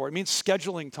prepare for it. It means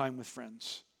scheduling time with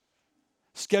friends.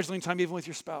 Scheduling time even with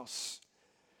your spouse.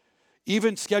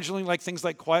 Even scheduling like things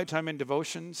like quiet time and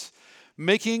devotions.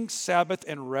 Making Sabbath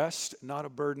and rest not a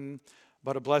burden,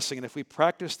 but a blessing. And if we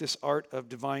practice this art of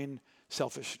divine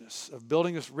selfishness, of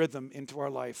building this rhythm into our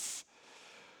life,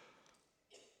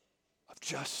 of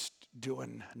just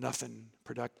doing nothing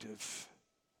productive,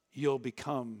 you'll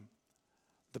become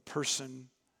the person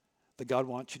that God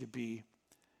wants you to be,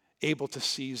 able to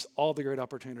seize all the great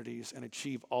opportunities and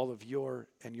achieve all of your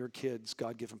and your kids'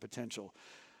 God-given potential.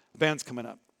 The band's coming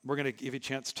up. We're going to give you a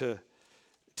chance to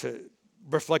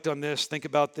reflect on this, think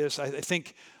about this. I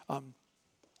think we're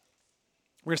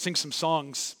going to sing some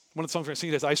songs. One of the songs we're going to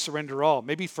sing is I Surrender All.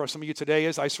 Maybe for some of you today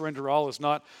is I Surrender All is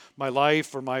not my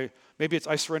life or maybe it's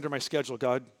I surrender my schedule,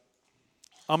 God.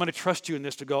 I'm going to trust you in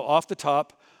this to go off the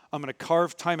top. I'm going to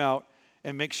carve time out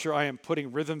and make sure I am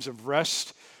putting rhythms of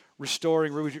rest,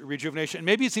 restoring, rejuvenation. And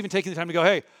maybe it's even taking the time to go,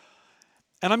 hey,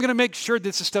 and I'm going to make sure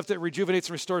this is stuff that rejuvenates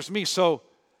and restores me. So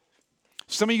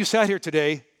some of you sat here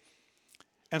today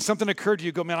and something occurred to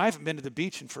you, go, man, I haven't been to the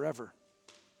beach in forever.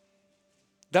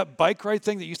 That bike ride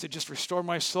thing that used to just restore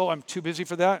my soul, I'm too busy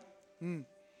for that.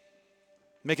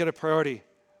 Make it a priority.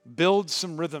 Build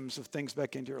some rhythms of things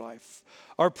back into your life.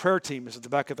 Our prayer team is at the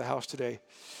back of the house today.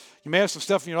 You may have some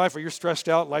stuff in your life where you're stressed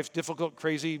out, life's difficult,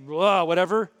 crazy, blah,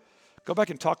 whatever. Go back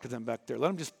and talk to them back there. Let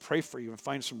them just pray for you and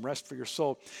find some rest for your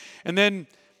soul. And then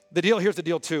here's the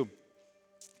deal too.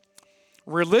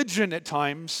 Religion at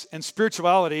times and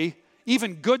spirituality,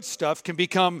 even good stuff, can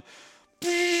become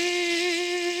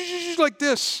like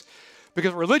this.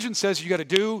 Because religion says you got to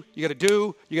do, you got to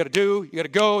do, you got to do, you got to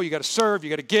go, you got to serve, you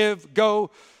got to give,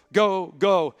 go, go,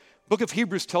 go. Book of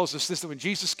Hebrews tells us this, that when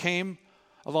Jesus came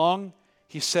along,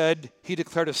 he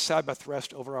declared a Sabbath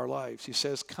rest over our lives. He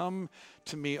says, come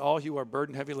to me, all you are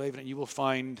burdened, heavy laden, and you will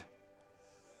find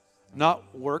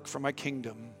not work for my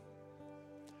kingdom,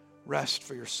 rest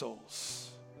for your souls.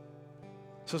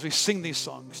 So as we sing these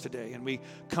songs today and we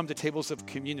come to tables of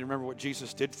communion, remember what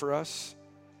Jesus did for us.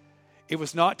 It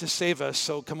was not to save us,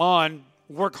 so come on,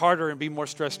 work harder and be more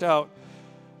stressed out.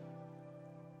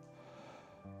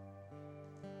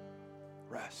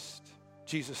 Rest.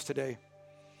 Jesus today.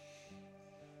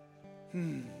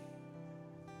 We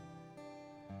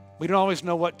don't always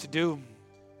know what to do.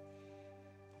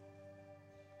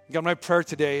 God, my prayer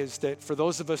today is that for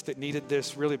those of us that needed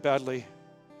this really badly,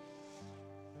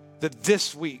 that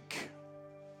this week,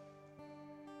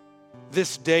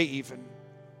 this day even,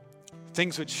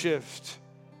 things would shift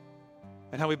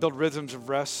and how we build rhythms of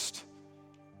rest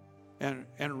and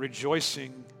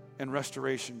rejoicing and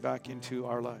restoration back into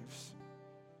our lives.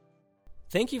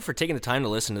 Thank you for taking the time to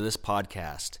listen to this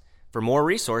podcast. For more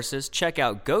resources, check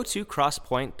out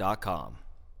gotocrosspoint.com.